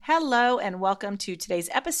Hello and welcome to today's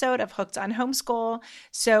episode of Hooked on Homeschool.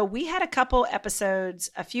 So we had a couple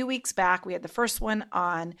episodes a few weeks back. We had the first one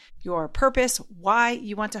on your purpose, why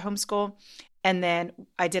you want to homeschool. And then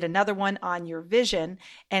I did another one on your vision.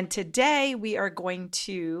 And today we are going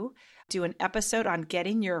to do an episode on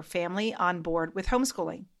getting your family on board with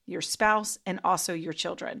homeschooling, your spouse, and also your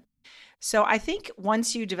children. So I think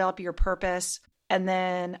once you develop your purpose and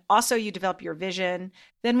then also you develop your vision,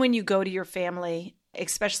 then when you go to your family,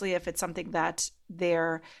 especially if it's something that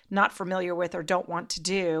they're not familiar with or don't want to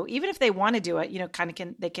do, even if they want to do it,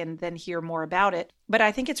 they can then hear more about it. But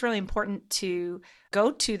I think it's really important to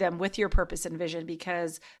go to them with your purpose and vision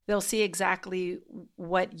because they'll see exactly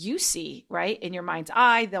what you see, right? In your mind's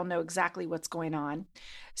eye, they'll know exactly what's going on.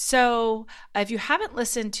 So if you haven't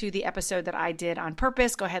listened to the episode that I did on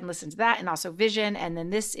purpose, go ahead and listen to that, and also vision. And then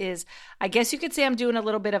this is, I guess you could say I'm doing a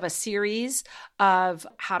little bit of a series of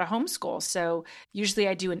how to homeschool. So usually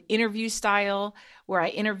I do an interview style where I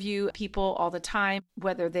interview people all the time,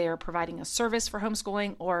 whether they're providing a service for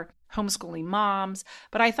homeschooling or homeschooling moms.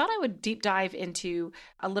 But I thought I would deep dive into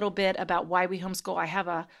a little bit about why we homeschool. I have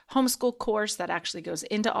a homeschool course that actually goes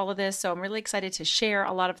into all of this. So I'm really excited to share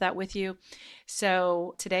a lot of that with you.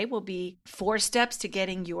 So today will be 4 steps to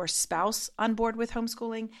getting your spouse on board with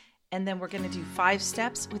homeschooling. And then we're going to do 5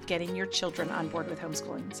 steps with getting your children on board with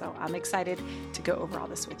homeschooling. So I'm excited to go over all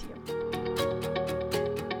this with you.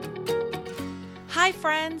 Hi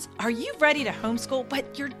friends, are you ready to homeschool,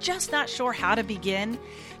 but you're just not sure how to begin?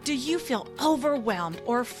 Do you feel overwhelmed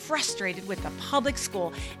or frustrated with the public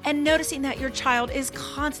school and noticing that your child is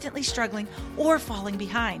constantly struggling or falling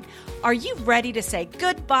behind? Are you ready to say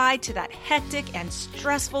goodbye to that hectic and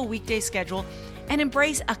stressful weekday schedule and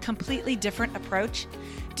embrace a completely different approach?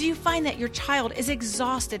 Do you find that your child is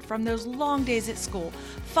exhausted from those long days at school,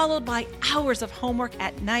 followed by hours of homework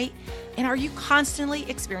at night? And are you constantly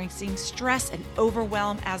experiencing stress and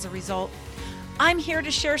overwhelm as a result? I'm here to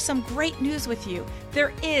share some great news with you.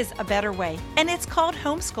 There is a better way, and it's called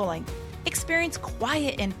homeschooling. Experience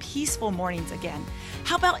quiet and peaceful mornings again.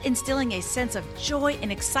 How about instilling a sense of joy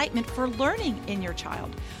and excitement for learning in your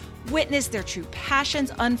child? Witness their true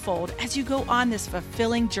passions unfold as you go on this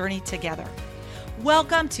fulfilling journey together.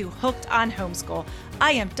 Welcome to Hooked on Homeschool.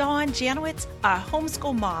 I am Dawn Janowitz, a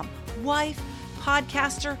homeschool mom, wife,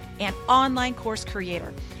 podcaster, and online course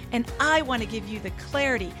creator. And I want to give you the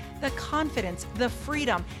clarity, the confidence, the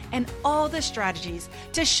freedom, and all the strategies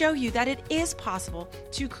to show you that it is possible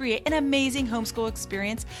to create an amazing homeschool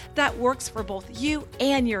experience that works for both you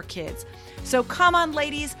and your kids. So come on,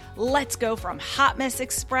 ladies, let's go from Hot Mess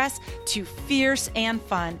Express to fierce and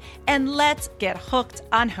fun, and let's get hooked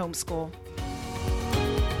on homeschool.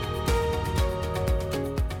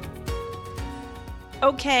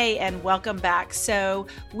 Okay, and welcome back. So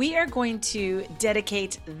we are going to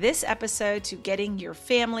dedicate this episode to getting your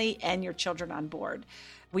family and your children on board.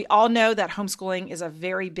 We all know that homeschooling is a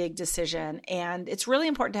very big decision, and it's really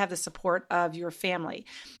important to have the support of your family.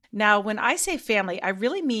 Now, when I say family, I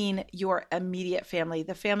really mean your immediate family,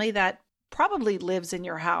 the family that probably lives in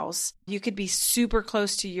your house. You could be super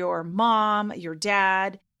close to your mom, your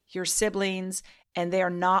dad, your siblings, and they are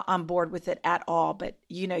not on board with it at all. But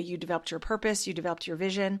you developed your purpose, you developed your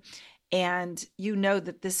vision, and you know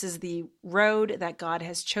that this is the road that God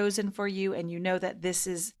has chosen for you, and you know that this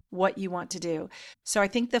is what you want to do. So I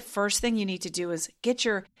think the first thing you need to do is get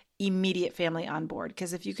your immediate family on board,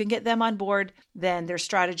 because if you can get them on board, then there's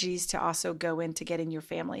strategies to also go into getting your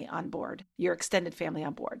family on board, your extended family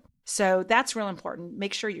on board. So that's real important.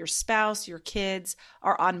 Make sure your spouse, your kids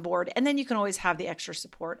are on board. And then you can always have the extra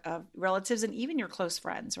support of relatives and even your close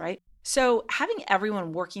friends, right? So having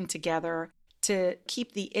everyone working together to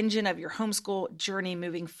keep the engine of your homeschool journey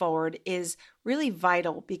moving forward is really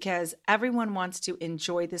vital because everyone wants to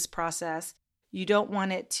enjoy this process. You don't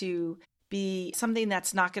want it to be something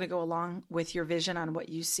that's not going to go along with your vision on what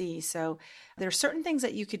you see. So there are certain things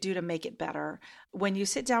that you could do to make it better. When you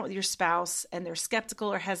sit down with your spouse and they're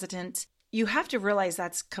skeptical or hesitant, you have to realize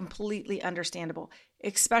that's completely understandable,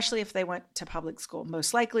 especially if they went to public school.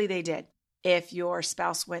 Most likely they did. If your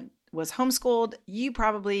spouse was homeschooled, you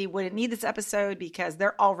probably wouldn't need this episode because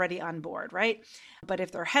they're already on board, right? But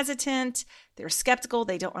if they're hesitant, they're skeptical,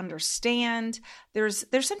 they don't understand, there's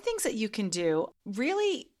some things that you can do.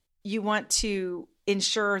 Really, you want to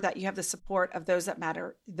ensure that you have the support of those that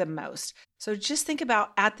matter the most. So just think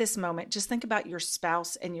about, at this moment, just think about your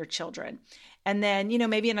spouse and your children. And then,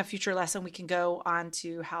 maybe in a future lesson, we can go on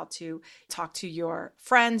to how to talk to your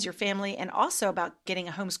friends, your family, and also about getting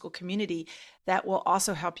a homeschool community that will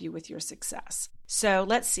also help you with your success. So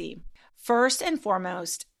let's see. First and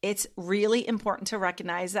foremost, it's really important to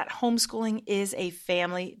recognize that homeschooling is a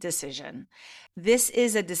family decision. This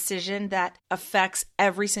is a decision that affects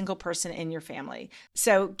every single person in your family.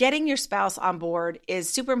 So getting your spouse on board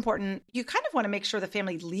is super important. You kind of want to make sure the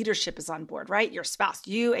family leadership is on board, right? Your spouse,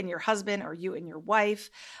 you and your husband, or you and your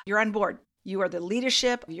wife, you're on board. You are the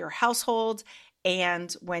leadership of your household.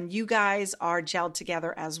 And when you guys are gelled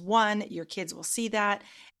together as one, your kids will see that.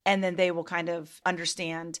 And then they will kind of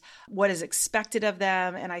understand what is expected of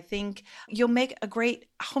them. And I think you'll make a great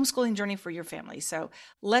homeschooling journey for your family. So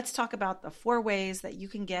let's talk about the 4 ways that you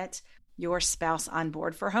can get your spouse on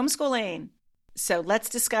board for homeschooling. So let's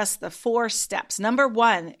discuss the 4 steps. Number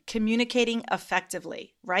 1, communicating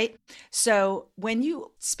effectively, right? So when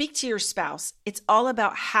you speak to your spouse, it's all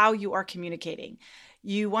about how you are communicating.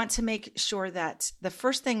 You want to make sure that the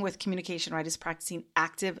first thing with communication, right, is practicing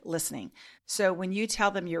active listening. So when you tell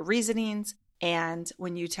them your reasonings and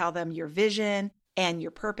when you tell them your vision and your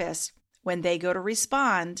purpose, when they go to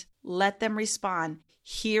respond, let them respond.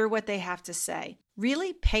 Hear what they have to say.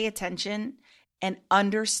 Really pay attention and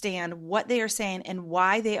understand what they are saying and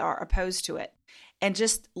why they are opposed to it. And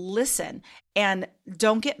just listen and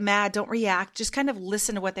don't get mad, don't react, just kind of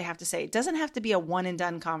listen to what they have to say. It doesn't have to be a one and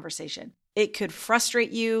done conversation. It could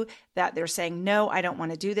frustrate you that they're saying, no, I don't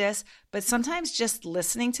want to do this. But sometimes just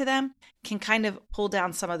listening to them can kind of pull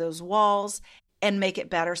down some of those walls and make it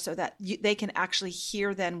better so that they can actually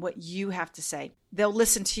hear then what you have to say. They'll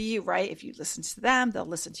listen to you, right? If you listen to them, they'll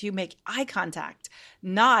listen to you, make eye contact,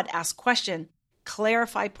 nod, ask question,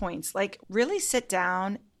 clarify points, like really sit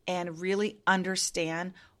down and really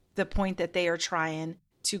understand the point that they are trying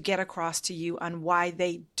to get across to you on why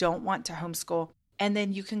they don't want to homeschool. And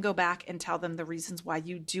then you can go back and tell them the reasons why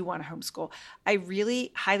you do want to homeschool. I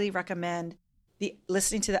really highly recommend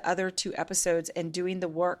listening to the other 2 episodes and doing the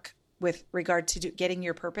work with regard to getting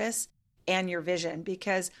your purpose and your vision,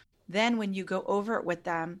 because then when you go over it with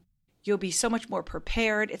them, you'll be so much more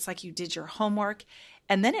prepared. It's like you did your homework.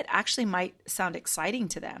 And then it actually might sound exciting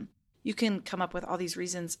to them. You can come up with all these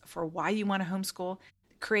reasons for why you want to homeschool,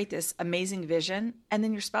 create this amazing vision, and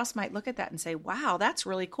then your spouse might look at that and say, wow, that's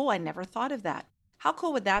really cool. I never thought of that. How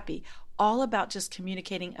cool would that be? All about just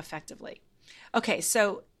communicating effectively. Okay,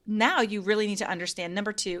 so now you really need to understand,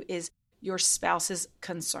 number 2 is your spouse's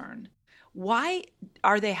concern. Why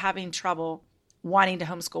are they having trouble wanting to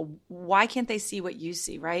homeschool? Why can't they see what you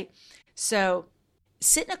see, right? So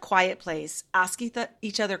sit in a quiet place, ask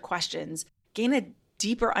each other questions, gain a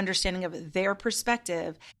deeper understanding of their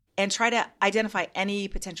perspective, and try to identify any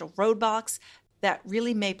potential roadblocks that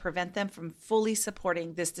really may prevent them from fully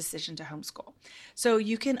supporting this decision to homeschool. So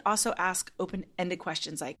you can also ask open-ended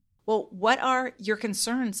questions like, well, what are your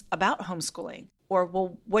concerns about homeschooling? Or,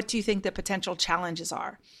 well, what do you think the potential challenges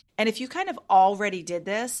are? And if you kind of already did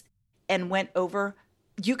this and went over,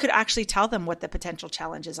 you could actually tell them what the potential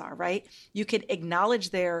challenges are, right? You could acknowledge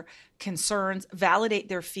their concerns, validate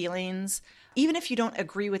their feelings, even if you don't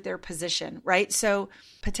agree with their position, right? So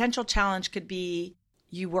potential challenge could be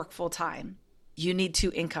you work full time. You need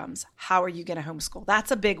 2 incomes. How are you going to homeschool? That's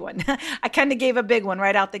a big one. I kind of gave a big one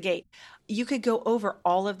right out the gate. You could go over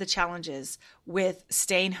all of the challenges with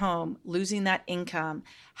staying home, losing that income,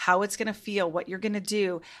 how it's going to feel, what you're going to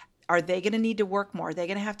do. Are they going to need to work more? Are they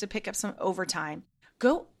going to have to pick up some overtime?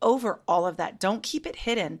 Go over all of that. Don't keep it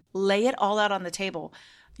hidden. Lay it all out on the table.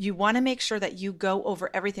 You want to make sure that you go over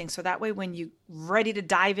everything. So that way, when you're ready to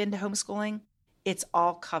dive into homeschooling, it's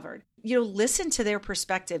all covered. Listen to their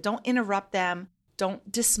perspective. Don't interrupt them.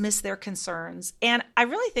 Don't dismiss their concerns. And I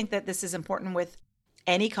really think that this is important with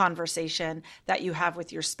any conversation that you have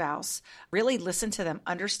with your spouse. Really listen to them,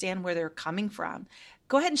 understand where they're coming from.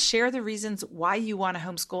 Go ahead and share the reasons why you want to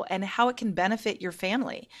homeschool and how it can benefit your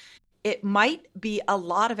family. It might be a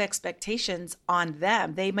lot of expectations on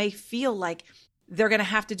them. They may feel like they're going to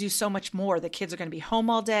have to do so much more. The kids are going to be home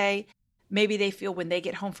all day. Maybe they feel when they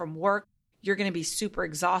get home from work, you're going to be super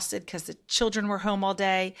exhausted because the children were home all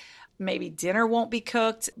day. Maybe dinner won't be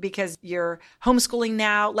cooked because you're homeschooling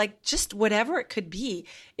now. Like just whatever it could be.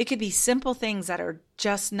 It could be simple things that are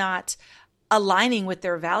just not aligning with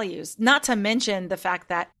their values. Not to mention the fact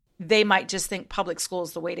that they might just think public school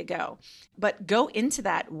is the way to go. But go into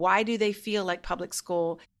that. Why do they feel like public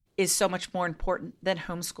school is so much more important than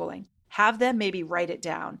homeschooling? Have them maybe write it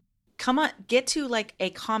down. Come on, get to like a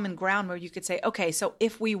common ground where you could say, okay, so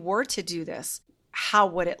if we were to do this, how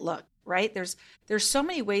would it look, right? There's so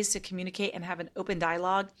many ways to communicate and have an open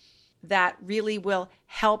dialogue that really will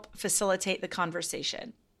help facilitate the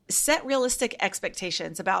conversation. Set realistic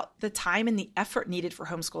expectations about the time and the effort needed for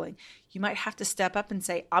homeschooling. You might have to step up and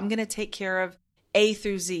say, I'm going to take care of A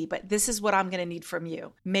through Z, but this is what I'm going to need from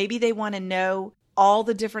you. Maybe they want to know all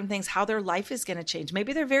the different things, how their life is going to change.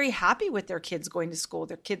 Maybe they're very happy with their kids going to school.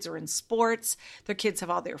 Their kids are in sports. Their kids have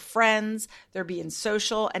all their friends. They're being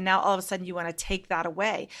social. And now all of a sudden you want to take that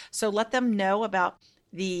away. So let them know about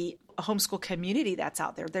the homeschool community that's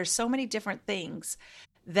out there. There's so many different things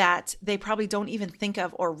that they probably don't even think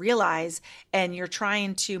of or realize. And you're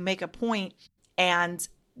trying to make a point and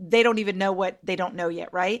they don't even know what they don't know yet,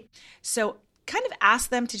 right? So kind of ask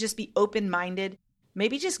them to just be open-minded.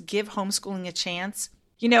 Maybe just give homeschooling a chance.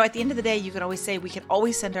 You know, at the end of the day, you can always say we can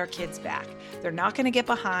always send our kids back. They're not going to get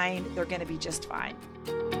behind. They're going to be just fine.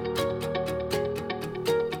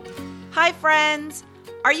 Hi, friends.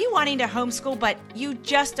 Are you wanting to homeschool, but you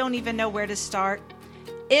just don't even know where to start?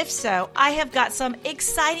 If so, I have got some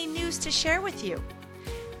exciting news to share with you.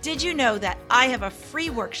 Did you know that I have a free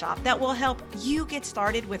workshop that will help you get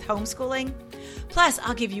started with homeschooling? Plus,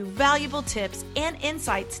 I'll give you valuable tips and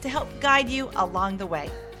insights to help guide you along the way.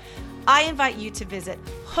 I invite you to visit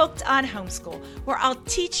Hooked on Homeschool, where I'll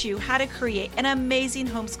teach you how to create an amazing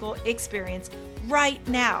homeschool experience right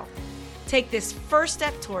now. Take this first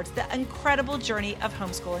step towards the incredible journey of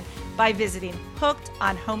homeschooling by visiting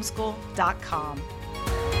hookedonhomeschool.com.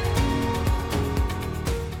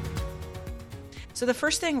 So the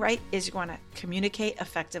first thing, right, is you want to communicate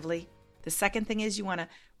effectively. The second thing is you want to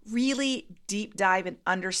really deep dive and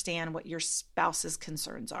understand what your spouse's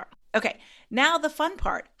concerns are. Okay, now the fun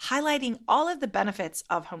part, highlighting all of the benefits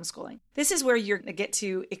of homeschooling. This is where you're going to get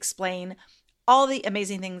to explain all the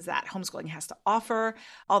amazing things that homeschooling has to offer,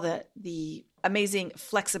 all the amazing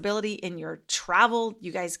flexibility in your travel.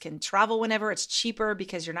 You guys can travel whenever. It's cheaper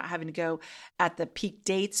because you're not having to go at the peak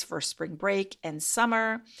dates for spring break and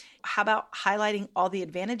summer. How about highlighting all the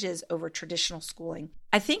advantages over traditional schooling?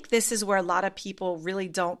 I think this is where a lot of people really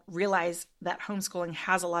don't realize that homeschooling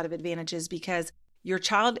has a lot of advantages because your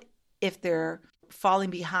child, if they're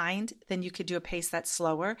falling behind, then you could do a pace that's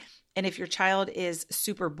slower. And if your child is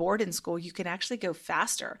super bored in school, you can actually go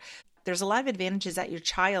faster. There's a lot of advantages that your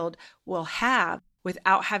child will have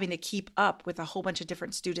without having to keep up with a whole bunch of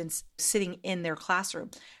different students sitting in their classroom.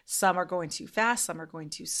 Some are going too fast, some are going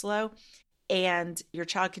too slow. And your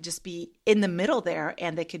child could just be in the middle there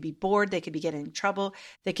and they could be bored, they could be getting in trouble,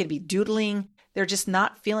 they could be doodling. They're just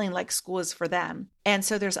not feeling like school is for them. And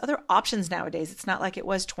so there's other options nowadays. It's not like it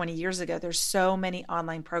was 20 years ago. There's so many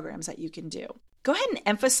online programs that you can do. Go ahead and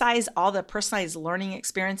emphasize all the personalized learning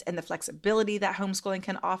experience and the flexibility that homeschooling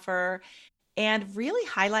can offer, and really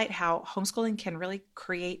highlight how homeschooling can really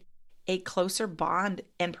create a closer bond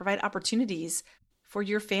and provide opportunities for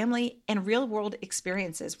your family and real-world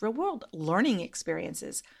experiences, real-world learning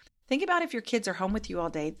experiences. Think about if your kids are home with you all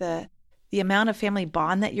day, the amount of family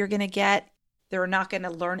bond that you're going to get. They're not going to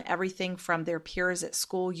learn everything from their peers at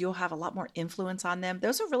school. You'll have a lot more influence on them.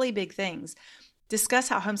 Those are really big things. Discuss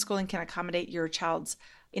how homeschooling can accommodate your child's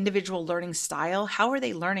individual learning style. How are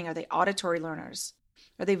they learning? Are they auditory learners?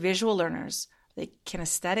 Are they visual learners? Are they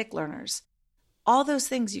kinesthetic learners? All those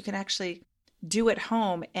things you can actually do at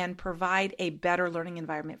home and provide a better learning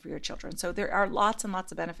environment for your children. So there are lots and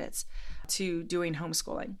lots of benefits to doing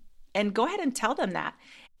homeschooling. And go ahead and tell them that.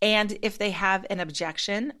 And if they have an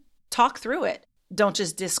objection, talk through it. Don't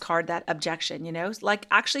just discard that objection, like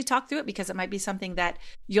actually talk through it because it might be something that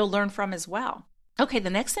you'll learn from as well. Okay, the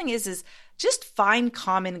next thing is just find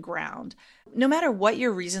common ground. No matter what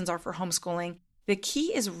your reasons are for homeschooling, the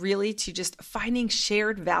key is really to just finding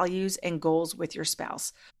shared values and goals with your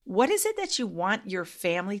spouse. What is it that you want your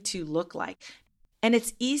family to look like? And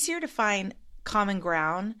it's easier to find common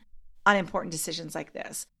ground on important decisions like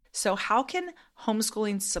this. So how can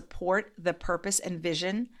homeschooling support the purpose and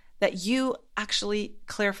vision that you actually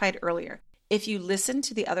clarified earlier? If you listen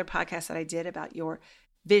to the other podcast that I did about your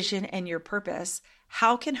vision and your purpose,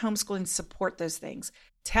 how can homeschooling support those things?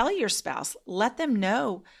 Tell your spouse, let them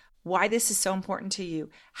know why this is so important to you,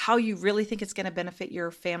 how you really think it's going to benefit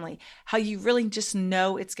your family, how you really just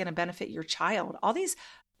know it's going to benefit your child. All these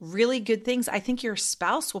really good things I think your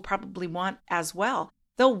spouse will probably want as well.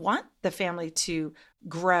 They'll want the family to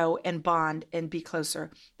grow and bond and be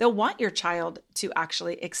closer. They'll want your child to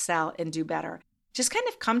actually excel and do better. Just kind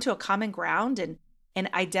of come to a common ground and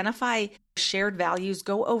identify shared values.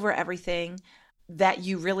 Go over everything that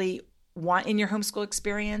you really want in your homeschool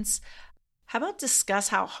experience. How about discuss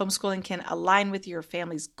how homeschooling can align with your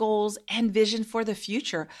family's goals and vision for the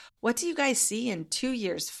future? What do you guys see in 2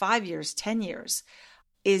 years, 5 years, 10 years?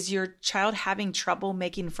 Is your child having trouble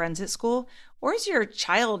making friends at school? Or is your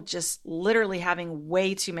child just literally having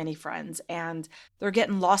way too many friends and they're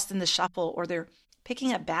getting lost in the shuffle or they're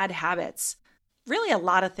picking up bad habits? Really a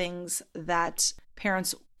lot of things that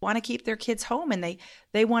parents want to keep their kids home and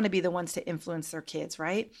they want to be the ones to influence their kids,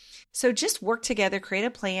 right? So just work together, create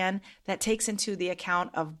a plan that takes into the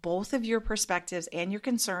account of both of your perspectives and your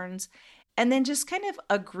concerns, and then just kind of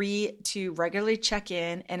agree to regularly check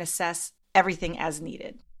in and assess everything as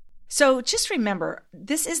needed. So just remember,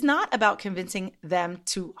 this is not about convincing them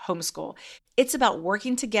to homeschool. It's about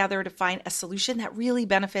working together to find a solution that really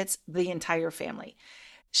benefits the entire family.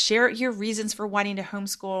 Share your reasons for wanting to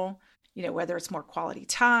homeschool, whether it's more quality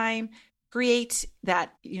time, create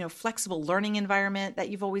that, flexible learning environment that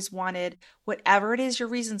you've always wanted. Whatever it is your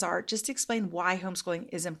reasons are, just explain why homeschooling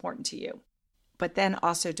is important to you. But then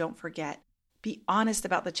also don't forget, be honest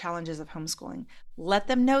about the challenges of homeschooling. Let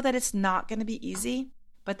them know that it's not going to be easy,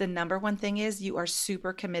 but the number one thing is you are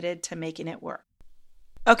super committed to making it work.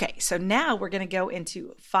 Okay, so now we're going to go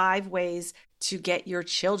into 5 ways to get your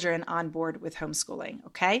children on board with homeschooling,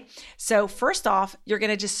 okay? So first off, you're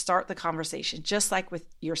going to just start the conversation, just like with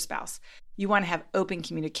your spouse. You want to have open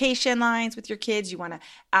communication lines with your kids. You want to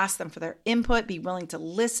ask them for their input, be willing to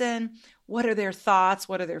listen. What are their thoughts?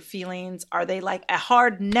 What are their feelings? Are they like a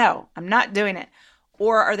hard no, I'm not doing it?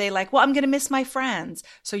 Or are they like, well, I'm going to miss my friends?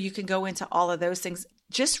 So you can go into all of those things.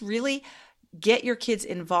 Just really get your kids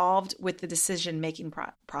involved with the decision-making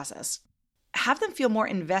process. Have them feel more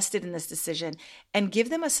invested in this decision and give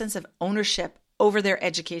them a sense of ownership over their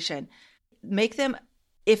education. Make them,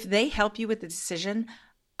 if they help you with the decision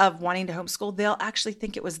of wanting to homeschool, they'll actually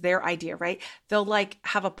think it was their idea, right? They'll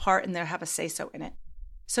have a part and they'll have a say-so in it.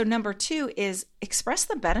 So number 2 is express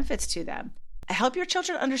the benefits to them. Help your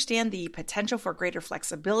children understand the potential for greater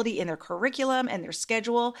flexibility in their curriculum and their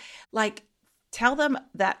schedule. Tell them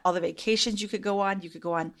that all the vacations you could go on,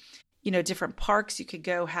 different parks, you could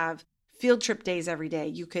go have field trip days every day.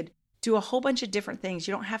 You could do a whole bunch of different things.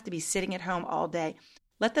 You don't have to be sitting at home all day.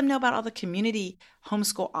 Let them know about all the community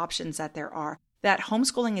homeschool options that there are, that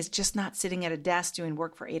homeschooling is just not sitting at a desk doing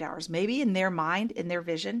work for 8 hours. Maybe in their mind, in their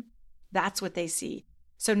vision, that's what they see.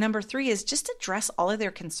 So number 3 is just address all of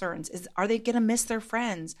their concerns. Are they going to miss their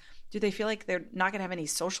friends? Do they feel like they're not going to have any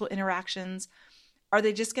social interactions? Are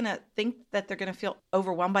they just going to think that they're going to feel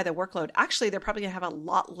overwhelmed by the workload? Actually, they're probably going to have a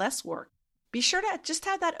lot less work. Be sure to just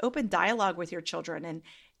have that open dialogue with your children and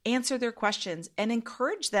answer their questions and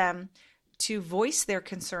encourage them to voice their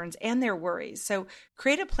concerns and their worries. So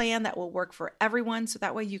create a plan that will work for everyone so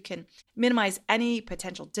that way you can minimize any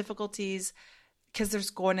potential difficulties, because there's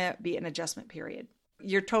going to be an adjustment period.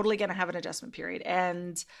 You're totally going to have an adjustment period,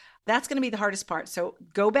 and that's going to be the hardest part. So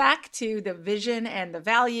go back to the vision and the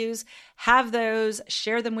values, have those,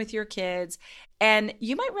 share them with your kids, and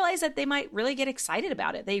you might realize that they might really get excited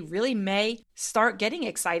about it. They really may start getting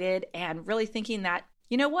excited and really thinking that,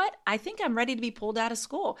 you know what, I think I'm ready to be pulled out of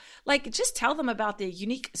school. Just tell them about the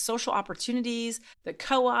unique social opportunities, the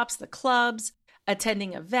co-ops, the clubs,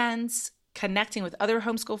 attending events, connecting with other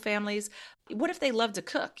homeschool families. What if they love to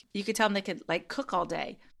cook? You could tell them they could cook all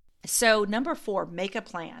day. So number 4, make a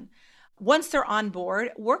plan. Once they're on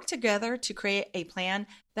board, work together to create a plan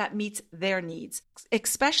that meets their needs,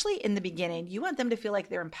 especially in the beginning. You want them to feel like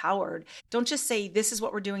they're empowered. Don't just say, this is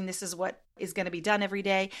what we're doing, this is what is going to be done every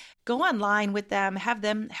day. Go online with them, have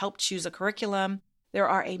them help choose a curriculum. There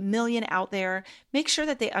are a million out there. Make sure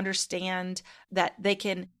that they understand that they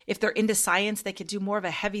can, if they're into science, they could do more of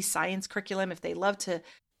a heavy science curriculum. If they love to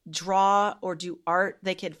draw or do art,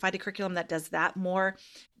 they can find a curriculum that does that more.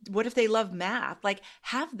 What if they love math?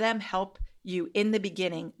 Have them help you in the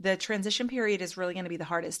beginning. The transition period is really going to be the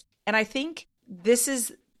hardest. And I think this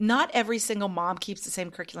is not every single mom keeps the same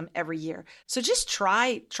curriculum every year. So just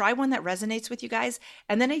try one that resonates with you guys.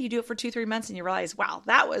 And then you do it for 2-3 months and you realize, wow,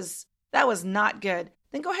 that was not good.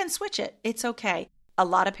 Then go ahead and switch it. It's okay. A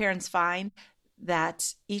lot of parents find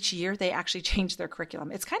that each year they actually change their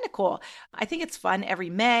curriculum. It's kind of cool. I think it's fun every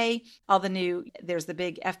May. There's the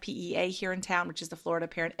big FPEA here in town, which is the Florida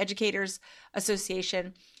Parent Educators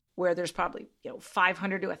Association, where there's probably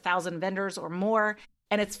 500 to 1,000 vendors or more.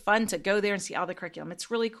 And it's fun to go there and see all the curriculum. It's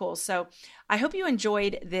really cool. So I hope you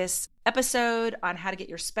enjoyed this episode on how to get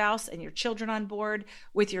your spouse and your children on board.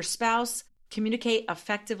 With your spouse, communicate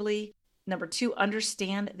effectively. Number 2,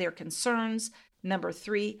 understand their concerns. Number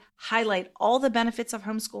 3, highlight all the benefits of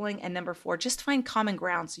homeschooling. And number 4, just find common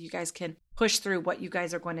ground so you guys can push through what you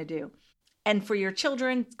guys are going to do. And for your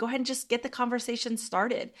children, go ahead and just get the conversation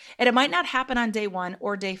started. And it might not happen on day 1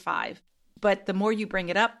 or day 5, but the more you bring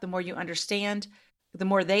it up, the more you understand, the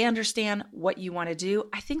more they understand what you want to do,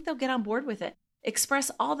 I think they'll get on board with it. Express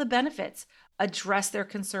all the benefits, address their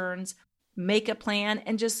concerns, make a plan,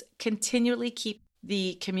 and just continually keep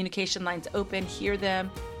the communication lines open, hear them,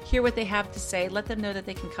 hear what they have to say, let them know that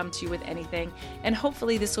they can come to you with anything, and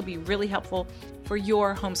hopefully this will be really helpful for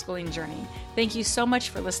your homeschooling journey. Thank you so much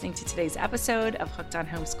for listening to today's episode of Hooked on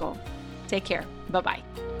Homeschool. Take care. Bye-bye.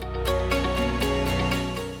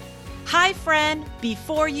 Hi, friend.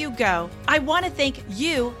 Before you go, I want to thank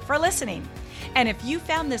you for listening. And if you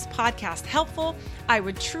found this podcast helpful, I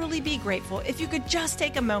would truly be grateful if you could just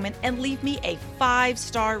take a moment and leave me a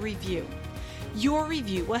 5-star review. Your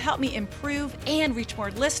review will help me improve and reach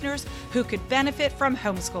more listeners who could benefit from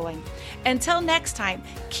homeschooling. Until next time,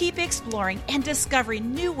 keep exploring and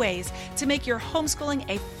discovering new ways to make your homeschooling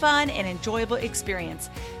a fun and enjoyable experience.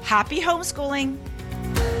 Happy homeschooling!